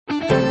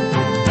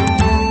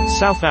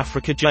South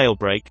Africa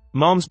jailbreak,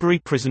 Malmesbury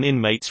prison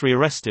inmates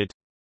rearrested.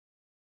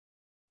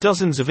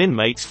 Dozens of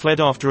inmates fled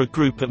after a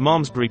group at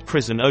Malmesbury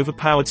prison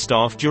overpowered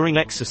staff during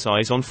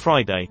exercise on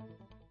Friday.